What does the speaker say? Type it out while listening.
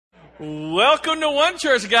Welcome to One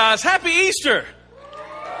Church, guys. Happy Easter.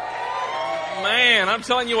 Man, I'm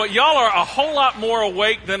telling you what, y'all are a whole lot more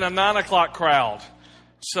awake than a 9 o'clock crowd.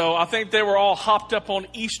 So I think they were all hopped up on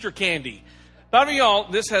Easter candy. But y'all,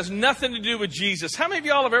 this has nothing to do with Jesus. How many of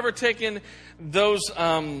y'all have ever taken those,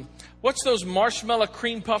 what's those marshmallow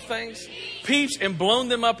cream puff things? Peeps, and blown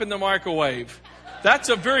them up in the microwave? That's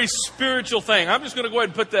a very spiritual thing. I'm just going to go ahead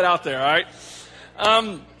and put that out there, all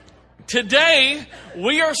right? Today,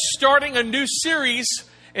 we are starting a new series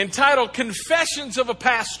entitled Confessions of a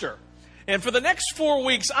Pastor. And for the next 4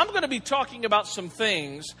 weeks, I'm going to be talking about some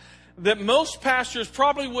things that most pastors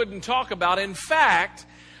probably wouldn't talk about. In fact,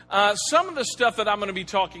 some of the stuff that I'm going to be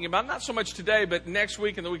talking about, not so much today, but next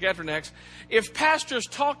week and the week after next, if pastors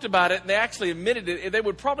talked about it and they actually admitted it, they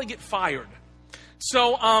would probably get fired.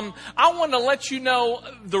 So I want to let you know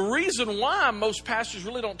the reason why most pastors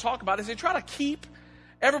really don't talk about it is they try to keep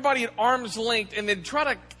everybody at arm's length and they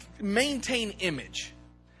try to maintain image.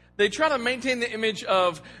 They try to maintain the image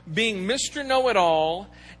of being Mr. Know-It-All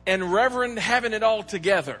and Reverend having it all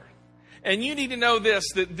together. And you need to know this,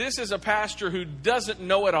 that this is a pastor who doesn't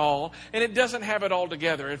know it all and it doesn't have it all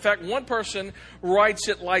together. In fact, one person writes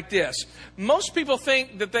it like this. Most people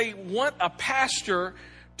think that they want a pastor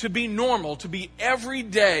to be normal, to be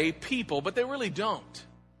everyday people, but they really don't.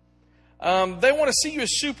 They want to see you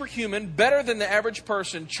as superhuman, better than the average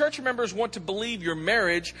person. Church members want to believe your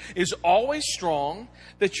marriage is always strong,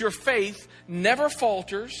 that your faith never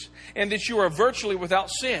falters, and that you are virtually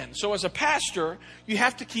without sin. So as a pastor, you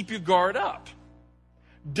have to keep your guard up.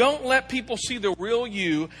 Don't let people see the real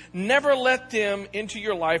you. Never let them into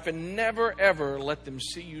your life, and never, ever let them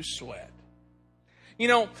see you sweat. You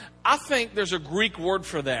know, I think there's a Greek word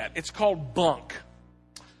for that. It's called bunk.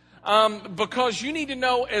 Because you need to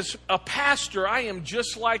know, as a pastor, I am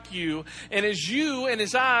just like you. And as you and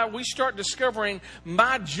as I, we start discovering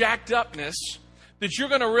my jacked upness, that you're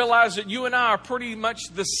going to realize that you and I are pretty much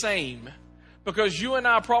the same. Because you and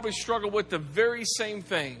I probably struggle with the very same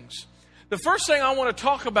things. The first thing I want to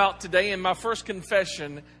talk about today in my first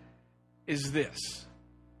confession is this.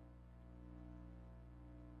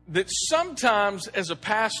 That sometimes as a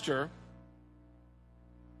pastor,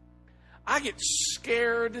 I get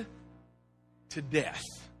scared to death.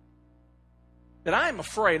 That I am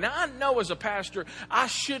afraid. Now, I know as a pastor, I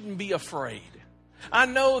shouldn't be afraid. I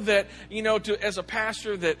know that, as a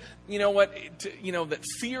pastor, that, that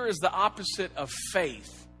fear is the opposite of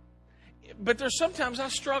faith. But there's sometimes I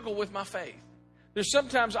struggle with my faith. There's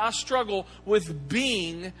sometimes I struggle with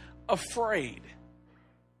being afraid.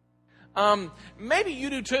 Maybe you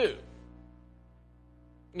do too.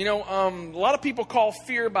 A lot of people call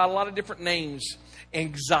fear by a lot of different names.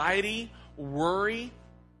 Anxiety, worry,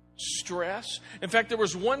 stress. In fact, there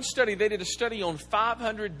was one study, they did a study on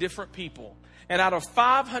 500 different people. And out of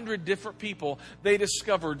 500 different people, they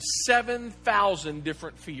discovered 7,000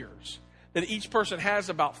 different fears. That each person has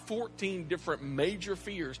about 14 different major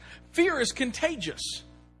fears. Fear is contagious.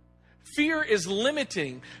 Fear is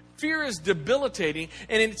limiting. Fear is debilitating.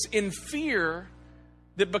 And it's in fear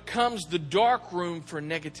that becomes the dark room for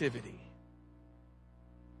negativity.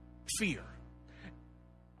 Fear.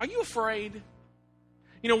 Are you afraid?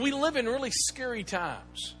 We live in really scary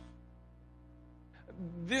times.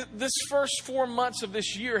 This first 4 months of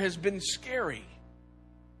this year has been scary.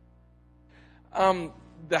 The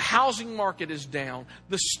housing market is down.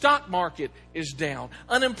 The stock market is down.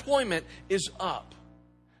 Unemployment is up.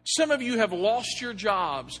 Some of you have lost your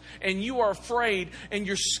jobs and you are afraid and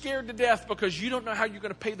you're scared to death because you don't know how you're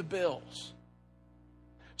going to pay the bills.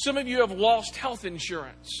 Some of you have lost health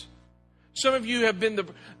insurance. Some of you have been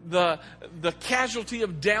the casualty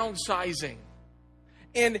of downsizing.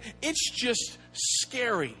 And it's just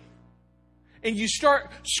scary. And you start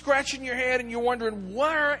scratching your head and you're wondering,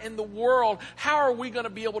 where in the world, how are we going to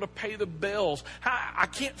be able to pay the bills? I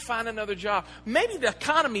can't find another job. Maybe the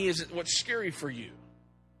economy isn't what's scary for you.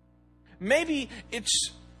 Maybe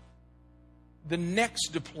it's the next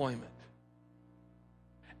deployment.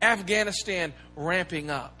 Afghanistan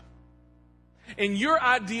ramping up. And your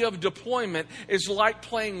idea of deployment is like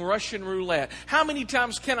playing Russian roulette. How many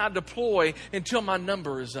times can I deploy until my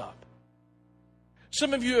number is up?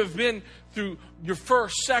 Some of you have been through your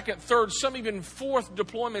first, second, third, some even fourth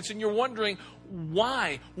deployments, and you're wondering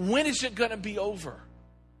why? When is it going to be over?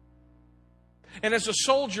 And as a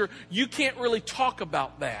soldier, you can't really talk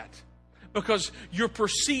about that because you're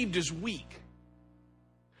perceived as weak.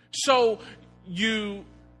 So you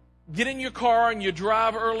get in your car and you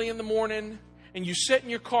drive early in the morning and you sit in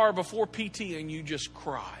your car before PT and you just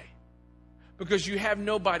cry because you have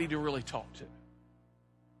nobody to really talk to.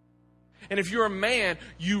 And if you're a man,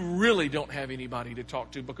 you really don't have anybody to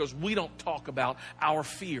talk to because we don't talk about our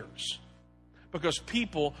fears. Because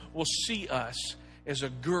people will see us as a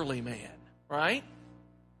girly man, right?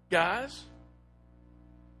 Guys?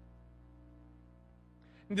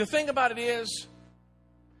 And the thing about it is,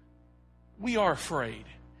 we are afraid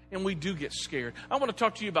and we do get scared. I want to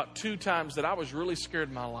talk to you about 2 times that I was really scared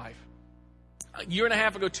in my life. A year and a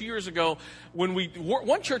half ago, 2 years ago, when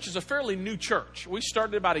One Church is a fairly new church. We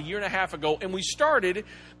started about a year and a half ago, and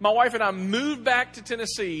my wife and I moved back to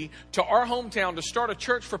Tennessee, to our hometown, to start a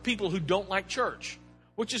church for people who don't like church,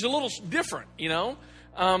 which is a little different, you know.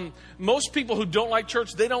 Most people who don't like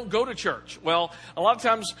church, they don't go to church. Well, a lot of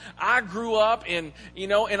times I grew up and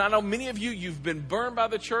I know many of you, you've been burned by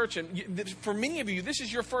the church. And for many of you, this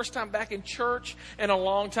is your first time back in church in a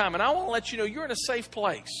long time. And I want to let you know you're in a safe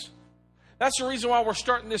place. That's the reason why we're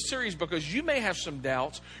starting this series, because you may have some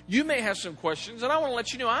doubts. You may have some questions. And I want to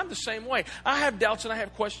let you know I'm the same way. I have doubts and I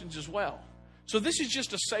have questions as well. So this is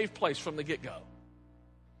just a safe place from the get-go.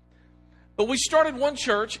 But we started One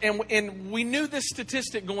Church, and we knew this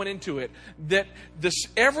statistic going into it, that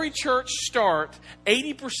every church start,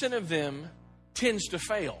 80% of them tends to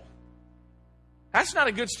fail. That's not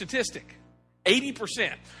a good statistic.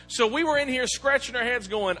 80%. So we were in here scratching our heads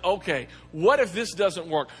going, okay, what if this doesn't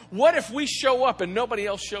work? What if we show up and nobody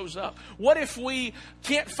else shows up? What if we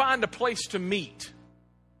can't find a place to meet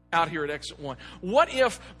out here at Exit 1? What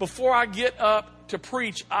if before I get up to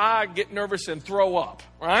preach, I get nervous and throw up,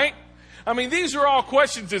 right? I mean, these are all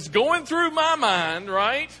questions that's going through my mind,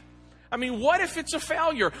 right? I mean, what if it's a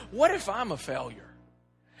failure? What if I'm a failure?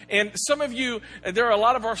 And some of you, there are a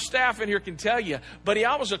lot of our staff in here can tell you, buddy,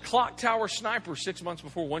 I was a clock tower sniper 6 months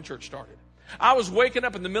before One Church started. I was waking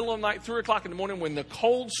up in the middle of the night, 3 o'clock in the morning, when the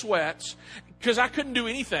cold sweats, because I couldn't do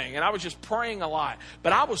anything, and I was just praying a lot.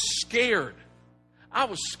 But I was scared. I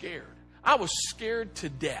was scared. I was scared to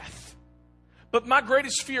death. But my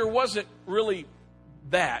greatest fear wasn't really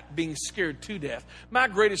that, being scared to death. My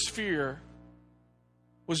greatest fear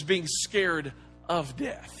was being scared of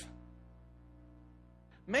death.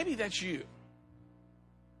 Maybe that's you.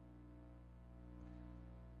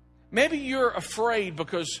 Maybe you're afraid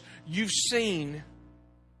because you've seen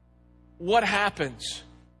what happens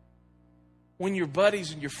when your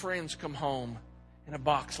buddies and your friends come home in a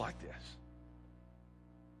box like this.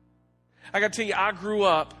 I got to tell you, I grew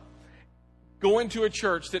up going to a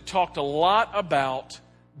church that talked a lot about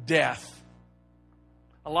death,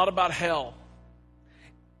 a lot about hell.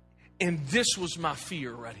 And this was my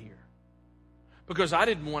fear right here. Because I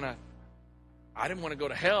didn't want to go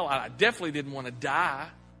to hell. I definitely didn't want to die.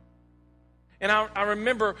 And I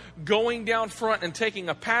remember going down front and taking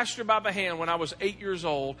a pastor by the hand when I was 8 years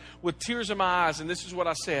old with tears in my eyes. And this is what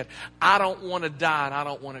I said: I don't want to die and I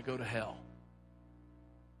don't want to go to hell.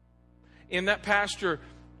 And that pastor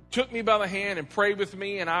took me by the hand and prayed with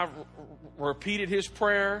me, and I repeated his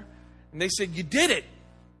prayer. And they said, "You did it.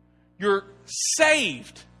 You're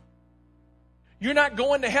saved. You're not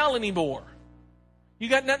going to hell anymore. You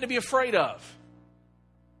got nothing to be afraid of."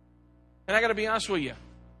 And I got to be honest with you,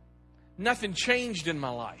 nothing changed in my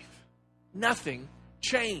life. Nothing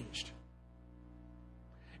changed.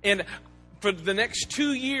 And for the next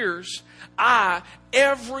 2 years,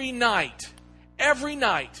 every night,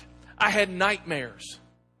 I had nightmares.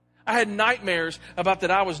 I had nightmares about that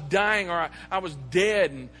I was dying or I was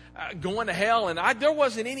dead and going to hell, and there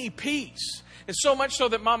wasn't any peace. And so much so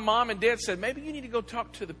that my mom and dad said, maybe you need to go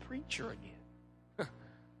talk to the preacher again.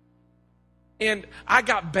 And I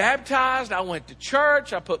got baptized. I went to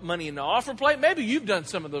church. I put money in the offering plate. Maybe you've done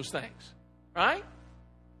some of those things, right?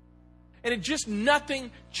 And it just,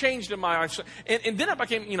 nothing changed in my life. And then I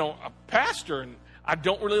became, a pastor, and I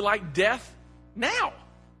don't really like death now.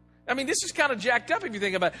 I mean, this is kind of jacked up if you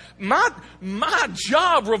think about it. My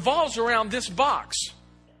job revolves around this box.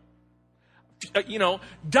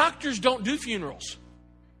 Doctors don't do funerals.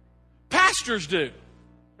 Pastors do,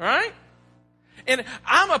 all right? And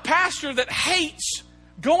I'm a pastor that hates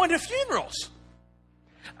going to funerals.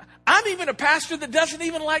 I'm even a pastor that doesn't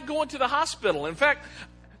even like going to the hospital. In fact,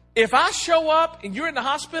 if I show up and you're in the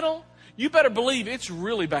hospital, you better believe it's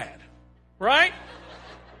really bad, right?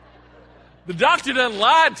 The doctor done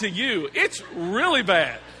lied to you. It's really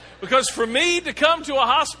bad. Because for me to come to a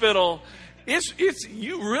hospital, it's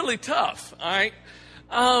you really tough, all right?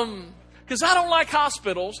 Because I don't like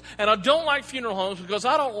hospitals, and I don't like funeral homes, because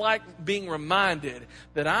I don't like being reminded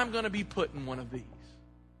that I'm going to be put in one of these.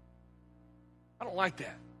 I don't like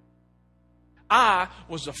that. I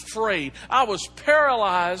was afraid. I was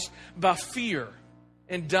paralyzed by fear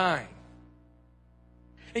and dying.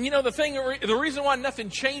 And you know, the reason why nothing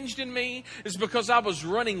changed in me is because I was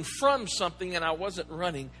running from something and I wasn't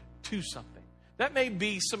running to something. That may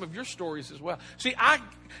be some of your stories as well. See, I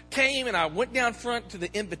came and I went down front to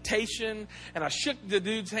the invitation and I shook the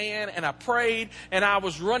dude's hand and I prayed, and I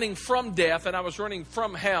was running from death and I was running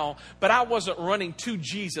from hell, but I wasn't running to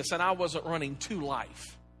Jesus and I wasn't running to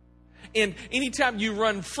life. And anytime you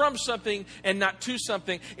run from something and not to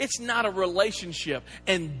something, it's not a relationship.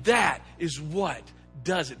 And that is what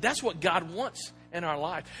does it. That's what God wants in our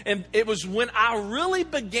life. And it was when I really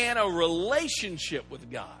began a relationship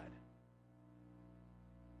with God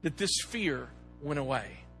that this fear went away,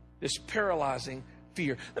 this paralyzing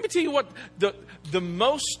fear. Let me tell you what the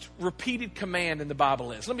most repeated command in the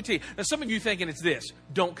Bible is. Let me tell you. Now, some of you thinking it's this: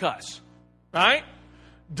 don't cuss, right?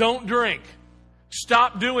 Don't drink.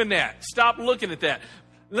 Stop doing that. Stop looking at that.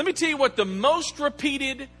 Let me tell you what the most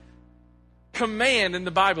repeated command in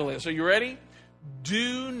the Bible is. Are you ready?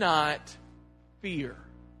 Do not fear.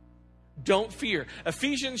 Don't fear.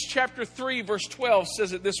 Ephesians chapter 3, verse 12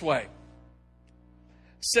 says it this way.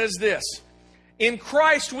 It says this: in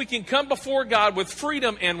Christ we can come before God with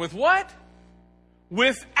freedom and with what?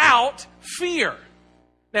 Without fear.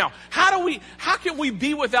 Now, how can we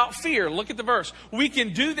be without fear? Look at the verse. We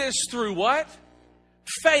can do this through what?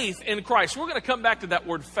 Faith in Christ. We're going to come back to that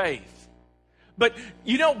word faith. But,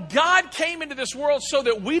 you know, God came into this world so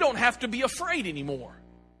that we don't have to be afraid anymore.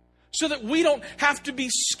 So that we don't have to be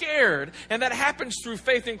scared. And that happens through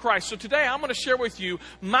faith in Christ. So today I'm going to share with you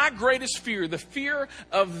my greatest fear, the fear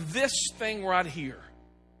of this thing right here,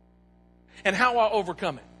 and how I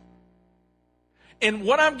overcome it. And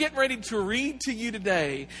what I'm getting ready to read to you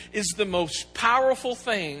today is the most powerful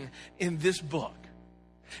thing in this book.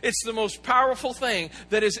 It's the most powerful thing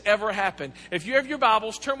that has ever happened. If you have your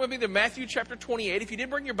Bibles, turn with me to Matthew chapter 28. If you didn't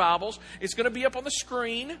bring your Bibles, it's going to be up on the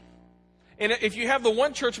screen. And if you have the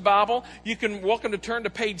One Church Bible, you can welcome to turn to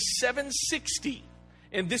page 760.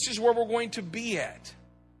 And this is where we're going to be at.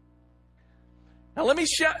 Now let me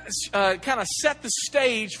kind of set the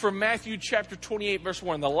stage for Matthew chapter 28, verse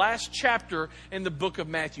 1. The last chapter in the book of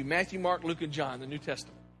Matthew. Matthew, Mark, Luke, and John, the New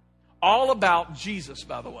Testament. All about Jesus,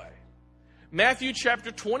 by the way. Matthew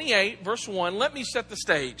chapter 28, verse 1. Let me set the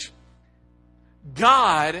stage.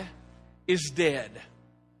 God is dead.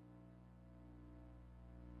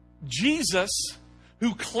 Jesus,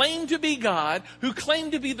 who claimed to be God, who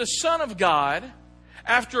claimed to be the Son of God,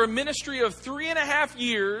 after a ministry of 3.5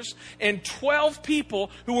 years and 12 people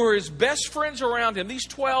who were his best friends around him. These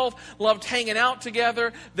 12 loved hanging out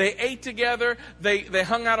together. They ate together. They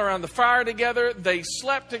hung out around the fire together. They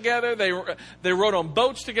slept together. They rode on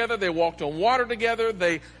boats together. They walked on water together.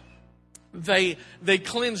 They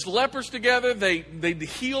cleansed lepers together. They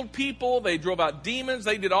healed people. They drove out demons.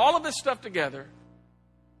 They did all of this stuff together.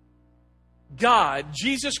 God,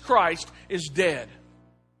 Jesus Christ, is dead.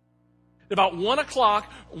 About 1 o'clock,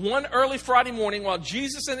 one early Friday morning, while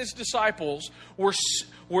Jesus and his disciples were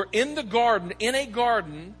in the garden, in a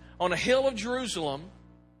garden on a hill of Jerusalem,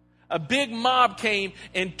 a big mob came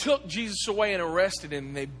and took Jesus away and arrested him.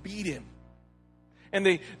 And they beat him. And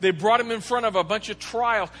they brought him in front of a bunch of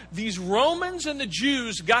trials. These Romans and the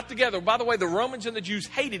Jews got together. By the way, the Romans and the Jews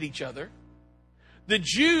hated each other. The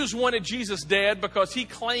Jews wanted Jesus dead because he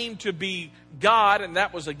claimed to be God, and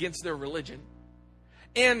that was against their religion.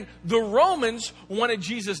 And the Romans wanted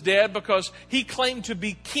Jesus dead because he claimed to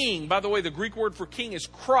be king. By the way, the Greek word for king is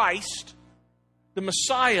Christ, the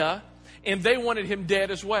Messiah, and they wanted him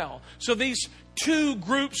dead as well. So these two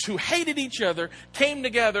groups who hated each other came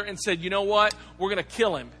together and said, you know what, we're going to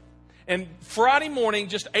kill him. And Friday morning,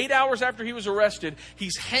 just 8 hours after he was arrested,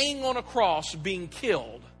 he's hanging on a cross being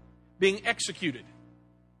killed, being executed.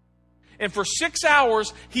 And for 6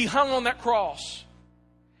 hours, he hung on that cross.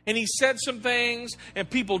 And he said some things, and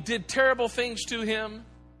people did terrible things to him,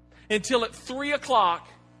 until at 3 o'clock,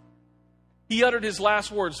 he uttered his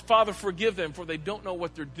last words, Father, forgive them, for they don't know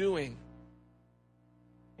what they're doing.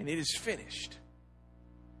 And it is finished.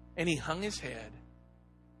 And he hung his head,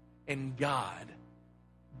 and God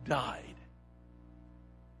died.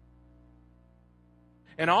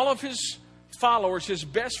 And all of his followers, his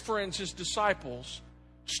best friends, his disciples,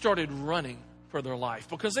 started running for their life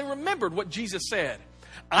because they remembered what Jesus said.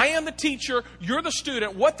 I am the teacher, you're the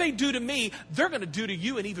student. What they do to me, they're going to do to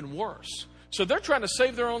you, and even worse. So they're trying to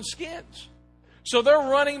save their own skins. So they're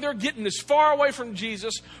running, they're getting as far away from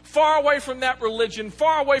Jesus, far away from that religion,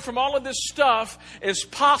 far away from all of this stuff as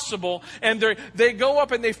possible. And they go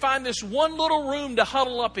up and they find this one little room to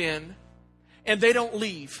huddle up in, and they don't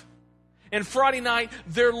leave. And Friday night,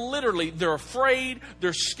 they're afraid,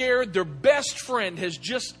 they're scared. Their best friend has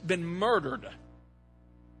just been murdered.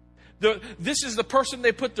 This is the person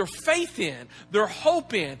they put their faith in, their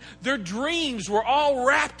hope in. Their dreams were all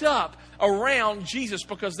wrapped up around Jesus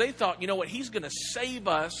because they thought, you know what, He's going to save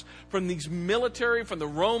us from these military, from the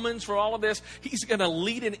Romans, from all of this. He's going to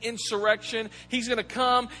lead an insurrection. He's going to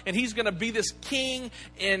come and He's going to be this king,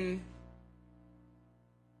 and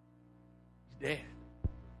He's dead.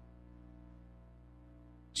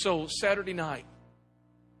 So Saturday night,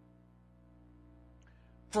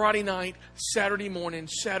 Friday night, Saturday morning,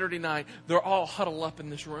 Saturday night, they're all huddled up in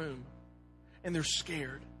this room, and they're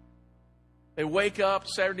scared. They wake up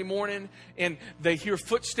Saturday morning, and they hear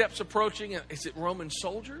footsteps approaching. Is it Roman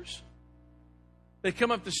soldiers? They come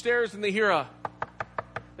up the stairs, and they hear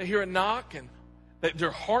a knock, and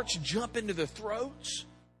their hearts jump into their throats.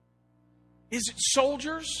 Is it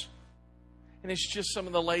soldiers? And it's just some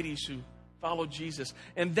of the ladies who followed Jesus.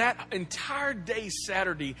 And that entire day,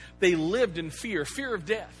 Saturday, they lived in fear of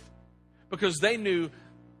death, because they knew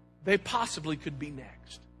they possibly could be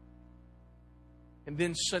next. And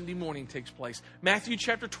then Sunday morning takes place. Matthew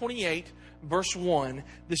chapter 28, verse 1,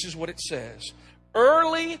 this is what it says.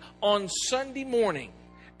 Early on Sunday morning,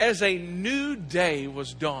 as a new day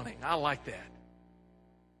was dawning. I like that.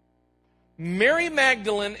 Mary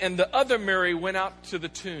Magdalene and the other Mary went out to the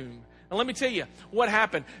tomb. And let me tell you what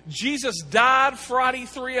happened. Jesus died Friday,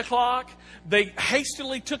 3 o'clock. They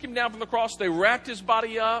hastily took Him down from the cross. They wrapped His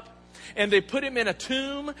body up, and they put Him in a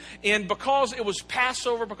tomb. And because it was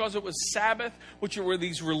Passover, because it was Sabbath, which were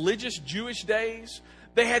these religious Jewish days,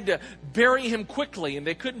 they had to bury Him quickly, and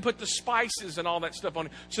they couldn't put the spices and all that stuff on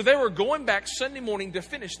Him. So they were going back Sunday morning to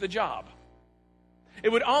finish the job. It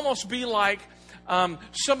would almost be like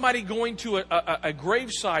somebody going to a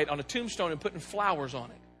gravesite on a tombstone and putting flowers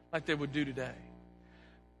on it, like they would do today.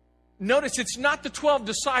 Notice it's not the 12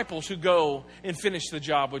 disciples who go and finish the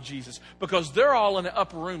job with Jesus, because they're all in the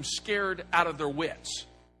upper room scared out of their wits.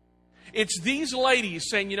 It's these ladies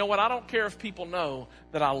saying, you know what, I don't care if people know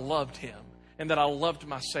that I loved Him and that I loved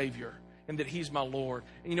my Savior and that He's my Lord.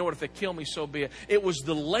 And you know what, if they kill me, so be it. It was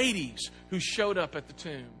the ladies who showed up at the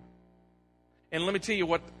tomb. And let me tell you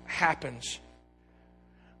what happens.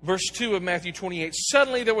 Verse 2 of Matthew 28,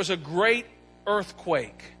 suddenly there was a great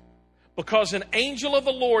earthquake, because an angel of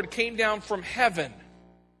the Lord came down from heaven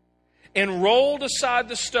and rolled aside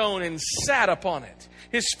the stone and sat upon it.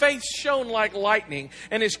 His face shone like lightning,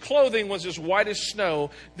 and His clothing was as white as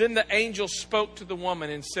snow. Then the angel spoke to the woman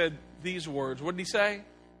and said these words. What did he say?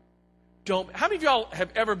 How many of y'all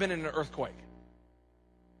have ever been in an earthquake?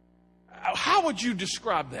 How would you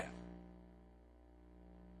describe that?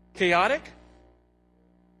 Chaotic?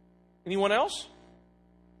 Anyone else?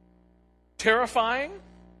 Terrifying?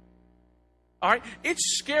 All right,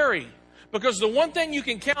 it's scary, because the one thing you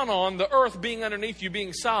can count on, the earth being underneath you,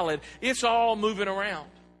 being solid, it's all moving around,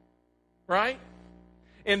 right?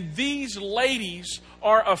 And these ladies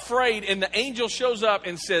are afraid, and the angel shows up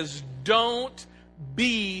and says, don't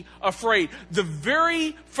be afraid. The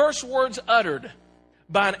very first words uttered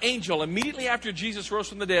by an angel immediately after Jesus rose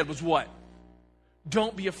from the dead was what?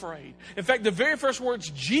 Don't be afraid. In fact, the very first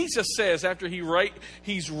words Jesus says after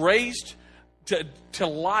He's raised to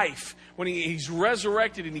life, when he's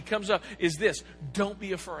resurrected and He comes up, is this: don't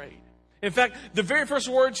be afraid. In fact, the very first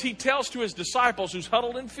words He tells to His disciples, who's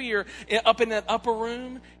huddled in fear up in that upper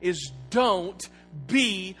room, is don't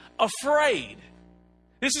be afraid.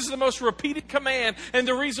 This is the most repeated command, and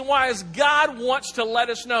the reason why is God wants to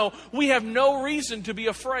let us know we have no reason to be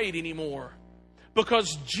afraid anymore,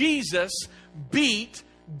 because Jesus beat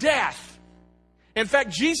death. In fact,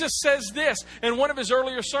 Jesus says this in one of His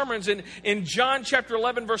earlier sermons in John chapter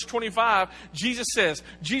 11, verse 25.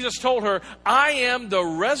 Jesus told her, I am the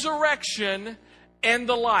resurrection and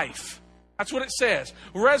the life. That's what it says.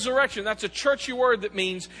 Resurrection, that's a churchy word that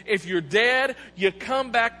means if you're dead, you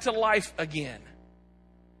come back to life again.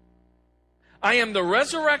 I am the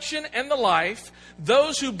resurrection and the life.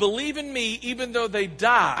 Those who believe in me, even though they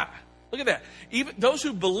die. Look at that. Even those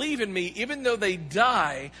who believe in me, even though they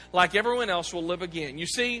die, like everyone else, will live again. You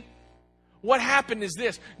see, what happened is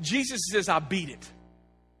this. Jesus says, I beat it.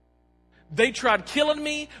 They tried killing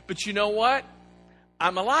me, but you know what?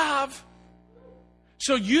 I'm alive.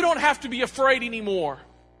 So you don't have to be afraid anymore.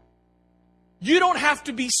 You don't have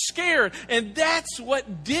to be scared. And that's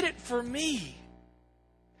what did it for me.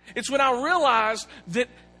 It's when I realized that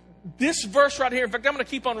this verse right here, in fact, I'm going to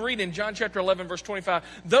keep on reading John chapter 11, verse 25.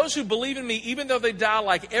 Those who believe in me, even though they die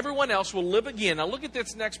like everyone else, will live again. Now look at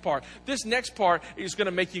this next part. This next part is going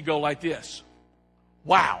to make you go like this.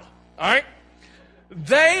 Wow. All right?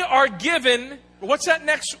 They are given, what's that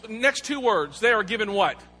next two words? They are given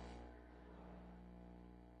what?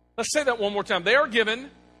 Let's say that one more time. They are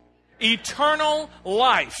given eternal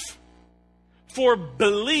life. for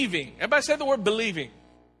believing. Everybody say the word believing.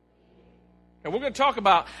 And we're going to talk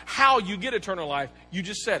about how you get eternal life. You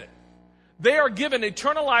just said it. They are given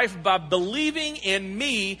eternal life by believing in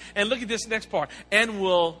me. And look at this next part. And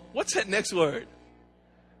will, what's that next word?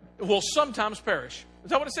 Will sometimes perish. Is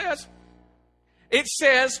that what it says? It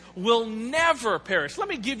says will never perish. Let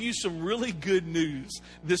me give you some really good news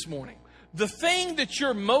this morning. The thing that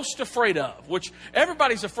you're most afraid of, which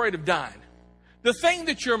everybody's afraid of dying, the thing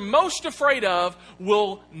that you're most afraid of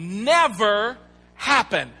will never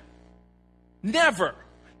happen. Never.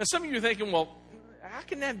 Now, some of you are thinking, well, how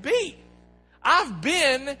can that be? I've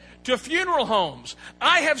been to funeral homes.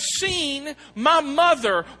 I have seen my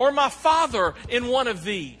mother or my father in one of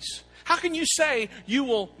these. How can you say you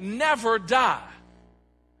will never die?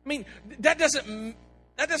 I mean, that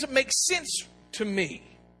doesn't make sense to me.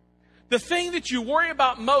 The thing that you worry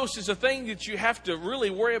about most is the thing that you have to really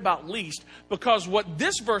worry about least, because what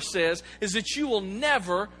this verse says is that you will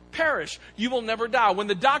never perish. You will never die. When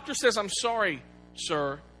the doctor says, I'm sorry,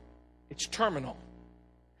 sir, it's terminal,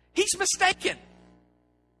 he's mistaken.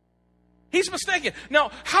 He's mistaken.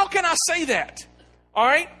 Now, how can I say that? All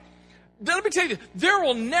right? Let me tell you, there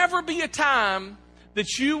will never be a time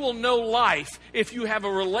that you will know life if you have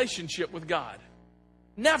a relationship with God.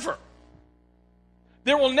 Never.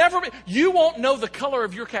 There will never be. You won't know the color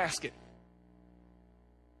of your casket.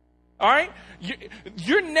 All right?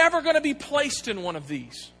 You're never going to be placed in one of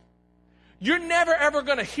these. You're never, ever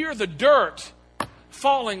going to hear the dirt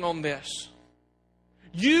falling on this.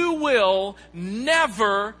 You will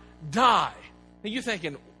never die. Now you're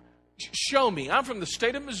thinking, show me. I'm from the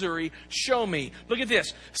state of Missouri. Show me. Look at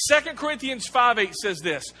this. 2 Corinthians 5:8 says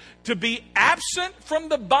this. To be absent from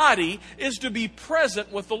the body is to be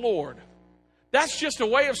present with the Lord. That's just a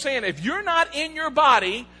way of saying if you're not in your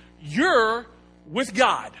body, you're with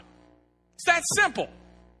God. It's that simple.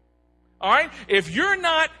 All right? If you're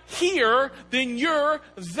not here, then you're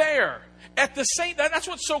there. At the same, that's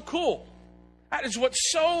what's so cool. That is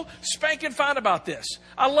what's so spanking fine about this.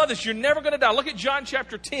 I love this. You're never going to die. Look at John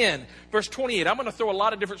chapter 10, verse 28. I'm going to throw a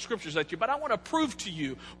lot of different scriptures at you, but I want to prove to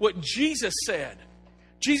you what Jesus said.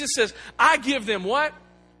 Jesus says, I give them what?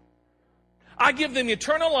 I give them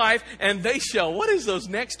eternal life, and they shall, what is those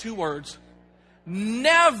next two words?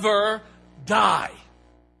 Never die.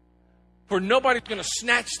 For nobody's going to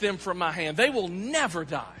snatch them from my hand. They will never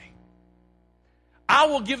die. I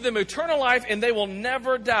will give them eternal life, and they will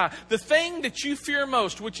never die. The thing that you fear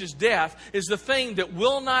most, which is death, is the thing that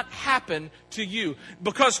will not happen to you.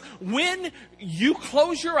 Because when you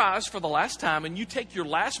close your eyes for the last time and you take your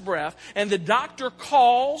last breath, and the doctor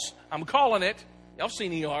calls, I'm calling it, y'all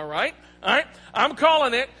seen ER, right? All right, I'm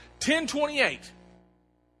calling it 10:28.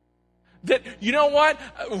 That, you know what?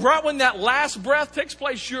 Right when that last breath takes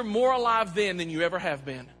place, you're more alive then than you ever have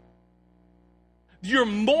been. You're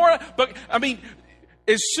more, but I mean,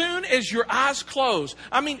 as soon as your eyes close,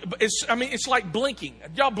 it's like blinking.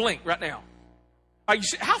 Y'all blink right now. You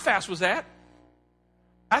see, how fast was that?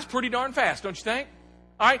 That's pretty darn fast, don't you think?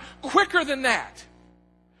 All right, quicker than that.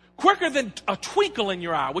 Quicker than a twinkle in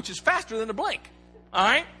your eye, which is faster than a blink. All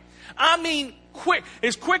right? I mean, quick.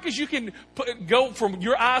 As quick as you can go from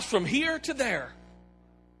your eyes from here to there.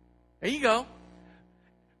 There you go.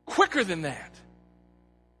 Quicker than that.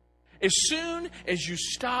 As soon as you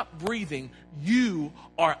stop breathing, you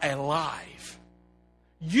are alive.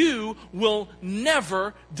 You will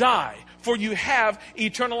never die, for you have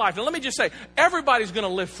eternal life. Now, let me just say, everybody's going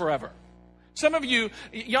to live forever. Some of you,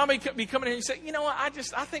 y'all may be coming here and say, you know what, I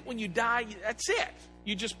think when you die, that's it.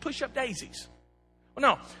 You just push up daisies.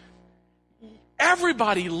 Well, no.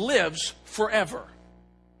 Everybody lives forever.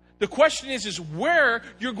 The question is where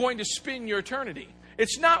you're going to spend your eternity.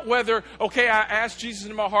 It's not whether, okay, I asked Jesus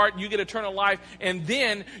into my heart, you get eternal life, and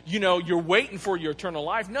then, you're waiting for your eternal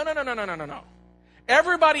life. No.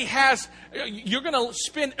 Everybody has, you're going to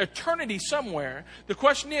spend eternity somewhere. The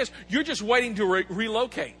question is, you're just waiting to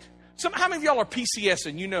relocate. How many of y'all are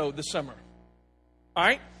PCSing, this summer? All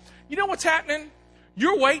right? You know what's happening?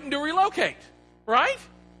 You're waiting to relocate, right?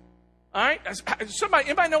 All right?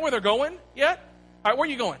 Anybody know where they're going yet? All right, where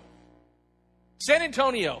are you going? San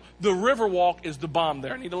Antonio. The Riverwalk is the bomb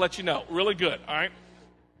there. I need to let you know. Really good, all right?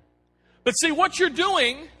 But see, what you're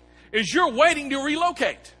doing is you're waiting to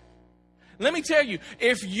relocate. Let me tell you,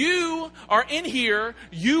 if you are in here,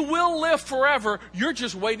 you will live forever. You're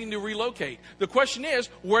just waiting to relocate. The question is,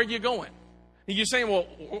 where are you going? And you're saying, well,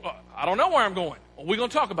 I don't know where I'm going. Well, we're going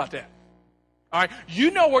to talk about that. All right? You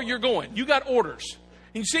know where you're going. You got orders.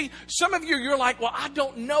 And you see, some of you, you're like, well, I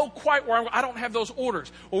don't know quite where I'm going. I don't have those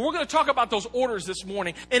orders. Well, we're going to talk about those orders this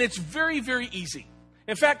morning, and it's very, very easy.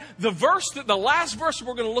 In fact, the last verse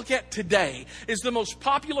we're going to look at today is the most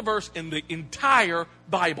popular verse in the entire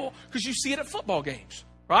Bible, because you see it at football games,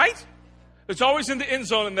 right? It's always in the end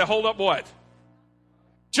zone, and they hold up what?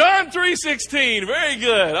 John 3:16. Very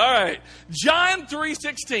good. All right. John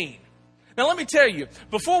 3:16. Now, let me tell you,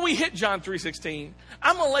 before we hit John 3:16,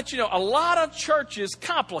 I'm going to let you know a lot of churches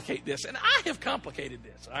complicate this, and I have complicated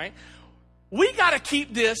this, all right? We got to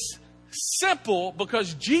keep this simple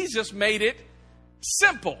because Jesus made it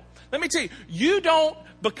simple. Let me tell you, you don't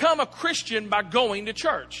become a Christian by going to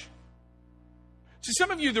church. See,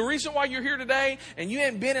 some of you, the reason why you're here today and you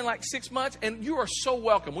haven't been in like 6 months, and you are so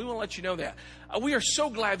welcome. We want to let you know that. We are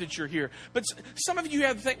so glad that you're here. But some of you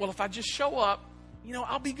have to think, well, if I just show up,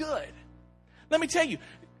 I'll be good. Let me tell you,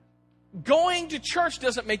 going to church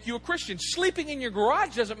doesn't make you a Christian. Sleeping in your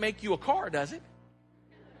garage doesn't make you a car, does it?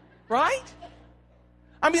 Right?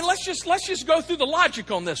 I mean, let's just go through the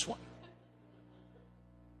logic on this one.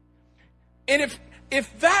 And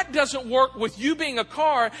if that doesn't work with you being a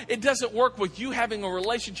car, it doesn't work with you having a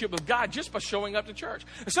relationship with God just by showing up to church.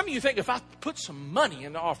 And some of you think, if I put some money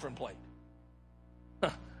in the offering plate,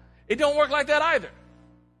 it don't work like that either.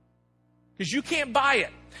 Because you can't buy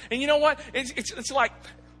it. And you know what? It's like,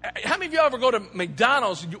 how many of you ever go to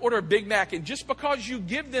McDonald's and you order a Big Mac, and just because you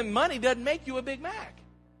give them money doesn't make you a Big Mac,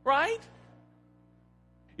 right?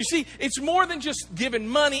 You see, it's more than just giving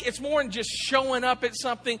money. It's more than just showing up at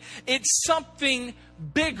something. It's something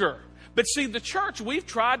bigger. But see, the church, we've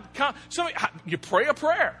tried. You pray a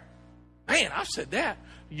prayer. Man, I've said that.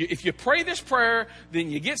 If you pray this prayer, then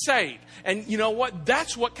you get saved. And you know what?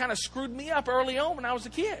 That's what kind of screwed me up early on when I was a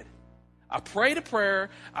kid. I prayed a prayer.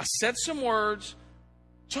 I said some words.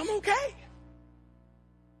 So I'm okay.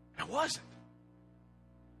 I wasn't.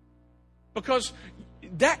 Because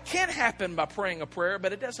that can happen by praying a prayer,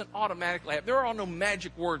 but it doesn't automatically happen. There are no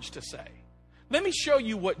magic words to say. Let me show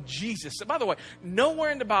you what Jesus said. By the way, nowhere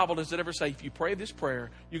in the Bible does it ever say, if you pray this prayer,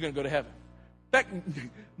 you're going to go to heaven. In fact,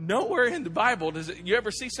 nowhere in the Bible does you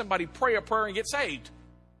ever see somebody pray a prayer and get saved.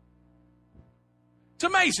 It's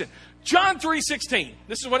amazing. John 3:16.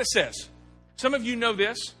 This is what it says. Some of you know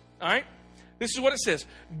this, all right? This is what it says.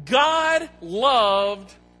 God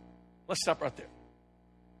loved, let's stop right there.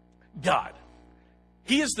 God.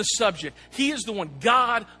 He is the subject. He is the one.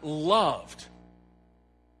 God loved.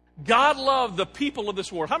 God loved the people of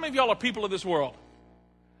this world. How many of y'all are people of this world?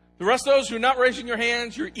 The rest of those who are not raising your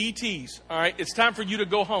hands, you're ETs. All right? It's time for you to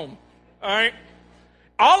go home. All right?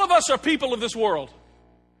 All of us are people of this world.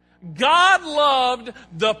 God loved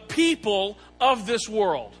the people of this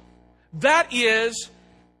world. That is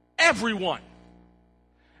everyone.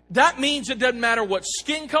 That means it doesn't matter what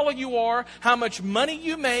skin color you are, how much money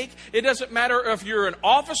you make. It doesn't matter if you're an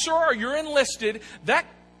officer or you're enlisted. That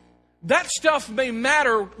stuff may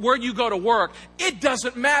matter where you go to work. It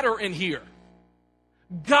doesn't matter in here.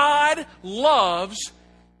 God loves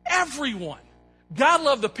everyone. God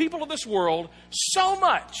loved the people of this world so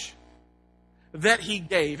much that He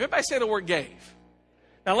gave. Everybody say the word gave.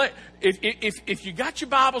 Now, if you got your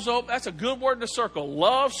Bibles open, that's a good word to circle.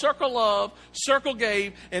 Love, circle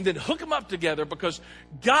gave, and then hook them up together, because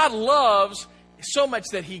God loves so much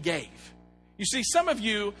that He gave. You see, some of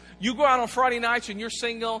you go out on Friday nights and you're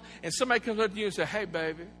single, and somebody comes up to you and says, hey,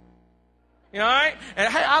 baby. All right?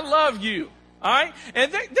 And hey, I love you. All right?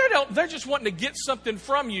 And they're just wanting to get something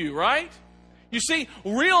from you, right? You see,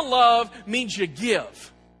 real love means you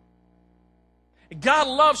give. God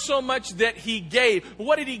loved so much that He gave.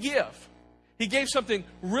 What did He give? He gave something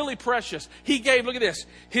really precious. He gave, look at this,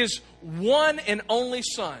 His one and only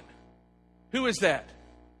Son. Who is that?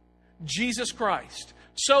 Jesus Christ.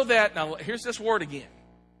 So that, now here's this word again.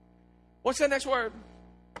 What's that next word?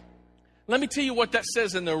 Let me tell you what that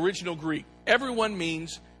says in the original Greek. Everyone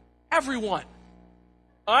means everyone.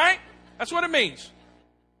 All right? That's what it means.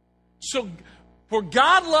 So, for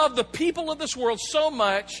God loved the people of this world so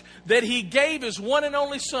much that He gave His one and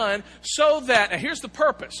only Son, so that, and here's the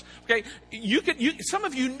purpose. Okay, some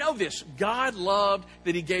of you know this. God loved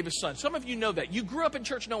that He gave His Son. Some of you know that. You grew up in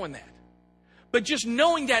church knowing that. But just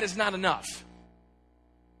knowing that is not enough.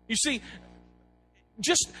 You see,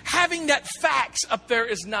 just having that facts up there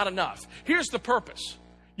is not enough. Here's the purpose.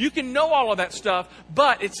 You can know all of that stuff,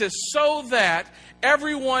 but it says so that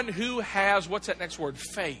everyone who has, what's that next word?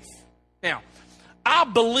 Faith. Now, I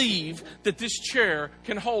believe that this chair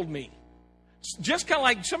can hold me. Just kind of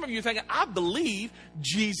like some of you thinking, I believe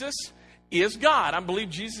Jesus is God. I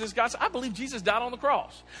believe Jesus is God. I believe Jesus died on the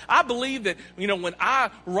cross. I believe that, when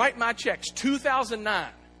I write my checks, 2009,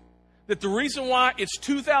 that the reason why it's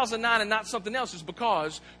 2009 and not something else is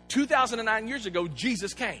because 2009 years ago,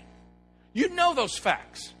 Jesus came. You know those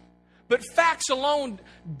facts. But facts alone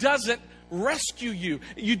doesn't rescue you.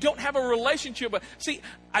 You don't have a relationship. But see,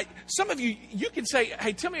 some of you can say,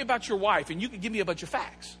 hey, tell me about your wife, and you can give me a bunch of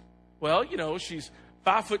facts. Well, she's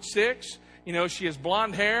 5'6". She has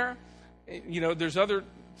blonde hair. There's other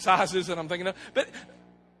sizes that I'm thinking of. But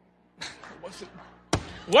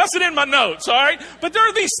wasn't in my notes, all right? But there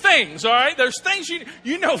are these things, all right? There's things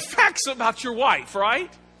you know facts about your wife,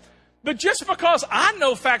 right? But just because I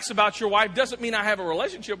know facts about your wife doesn't mean I have a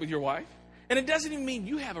relationship with your wife. And it doesn't even mean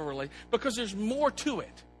you have a relationship, because there's more to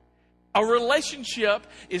it. A relationship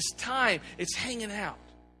is time. It's hanging out.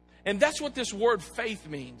 And that's what this word faith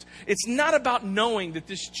means. It's not about knowing that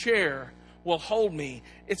this chair will hold me.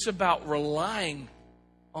 It's about relying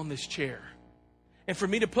on this chair. And for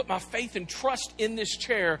me to put my faith and trust in this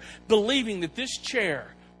chair, believing that this chair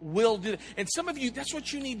will do it. And some of you, that's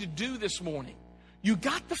what you need to do this morning. You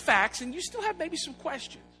got the facts, and you still have maybe some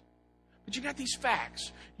questions. But you got these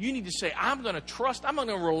facts. You need to say, I'm going to trust, I'm going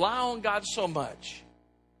to rely on God so much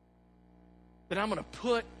that I'm going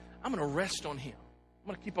to rest on Him. I'm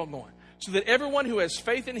going to keep on going. So that everyone who has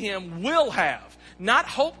faith in Him will have, not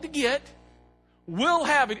hope to get, will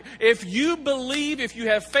have it. If you believe, if you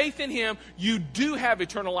have faith in Him, you do have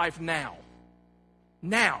eternal life now.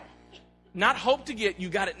 Now. Not hope to get, you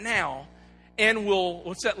got it now. And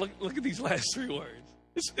what's that? Look at these last three words.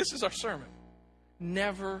 This is our sermon.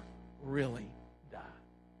 Never really die.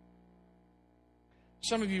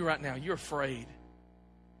 Some of you right now, you're afraid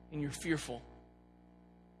and you're fearful.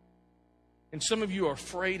 And some of you are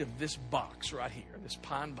afraid of this box right here, this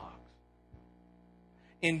pine box.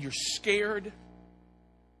 And you're scared,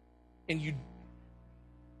 and you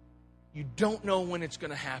don't know when it's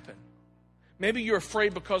going to happen. Maybe you're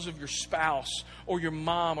afraid because of your spouse or your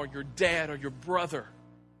mom or your dad or your brother.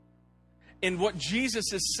 And what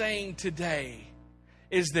Jesus is saying today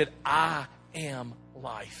is that I am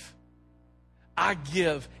life. I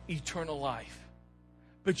give eternal life.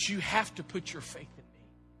 But you have to put your faith in me.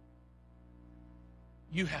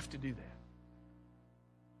 You have to do that.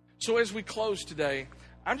 So as we close today,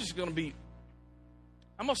 I'm going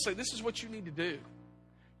to say this is what you need to do.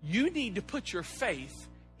 You need to put your faith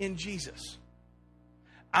in Jesus.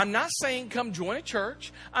 I'm not saying come join a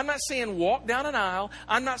church. I'm not saying walk down an aisle.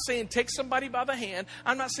 I'm not saying take somebody by the hand.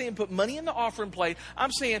 I'm not saying put money in the offering plate.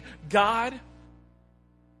 I'm saying, God,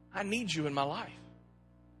 I need you in my life.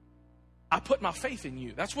 I put my faith in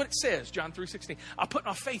you. That's what it says, John 3:16. I put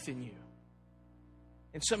my faith in you.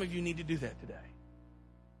 And some of you need to do that today.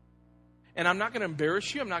 And I'm not going to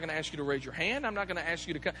embarrass you. I'm not going to ask you to raise your hand. I'm not going to ask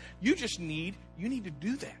you to come. You need to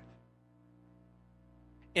do that.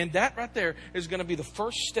 And that right there is going to be the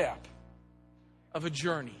first step of a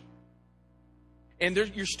journey. And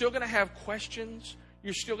you're still going to have questions.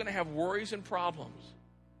 You're still going to have worries and problems.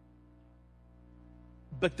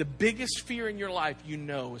 But the biggest fear in your life,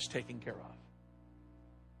 is taken care of.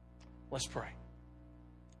 Let's pray.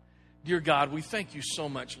 Dear God, we thank you so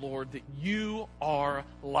much, Lord, that you are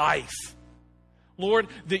life. Lord,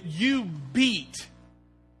 that you beat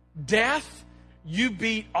death. You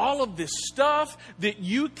beat all of this stuff, that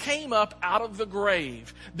you came up out of the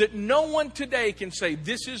grave, that no one today can say,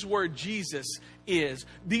 this is where Jesus is.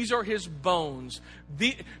 These are his bones.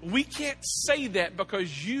 We can't say that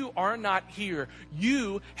because you are not here.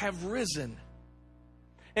 You have risen.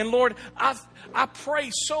 And Lord, I pray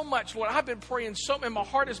so much, Lord. I've been praying so much, and my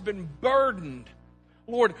heart has been burdened,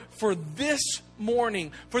 Lord, for this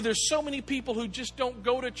morning. For there's so many people who just don't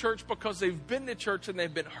go to church because they've been to church and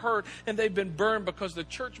they've been hurt and they've been burned because the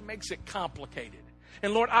church makes it complicated.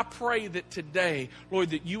 And Lord, I pray that today, Lord,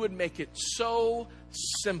 that you would make it so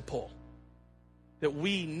simple that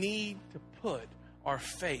we need to put our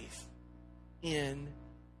faith in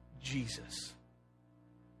Jesus.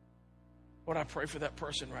 Lord, I pray for that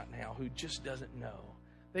person right now who just doesn't know.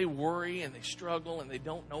 They worry and they struggle and they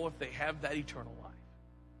don't know if they have that eternal life.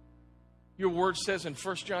 Your word says in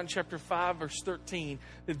 1 John chapter 5, verse 13,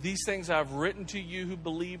 that these things I've written to you who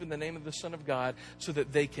believe in the name of the Son of God so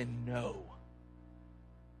that they can know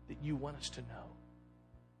that you want us to know.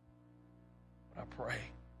 But I pray,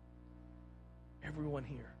 everyone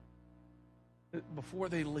here, that before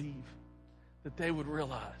they leave, that they would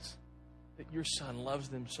realize that your Son loves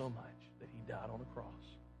them so much that he died on a cross.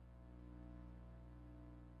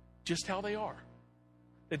 Just how they are.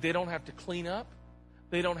 That they don't have to clean up.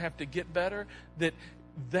 They don't have to get better. That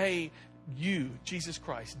Jesus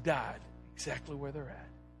Christ, died exactly where they're at.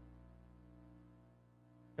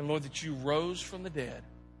 And Lord, that you rose from the dead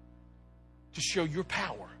to show your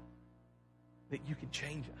power that you can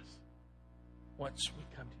change us once we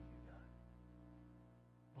come to you,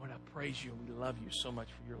 God. Lord, I praise you and we love you so much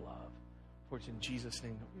for your love. For it's in Jesus'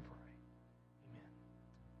 name that we pray.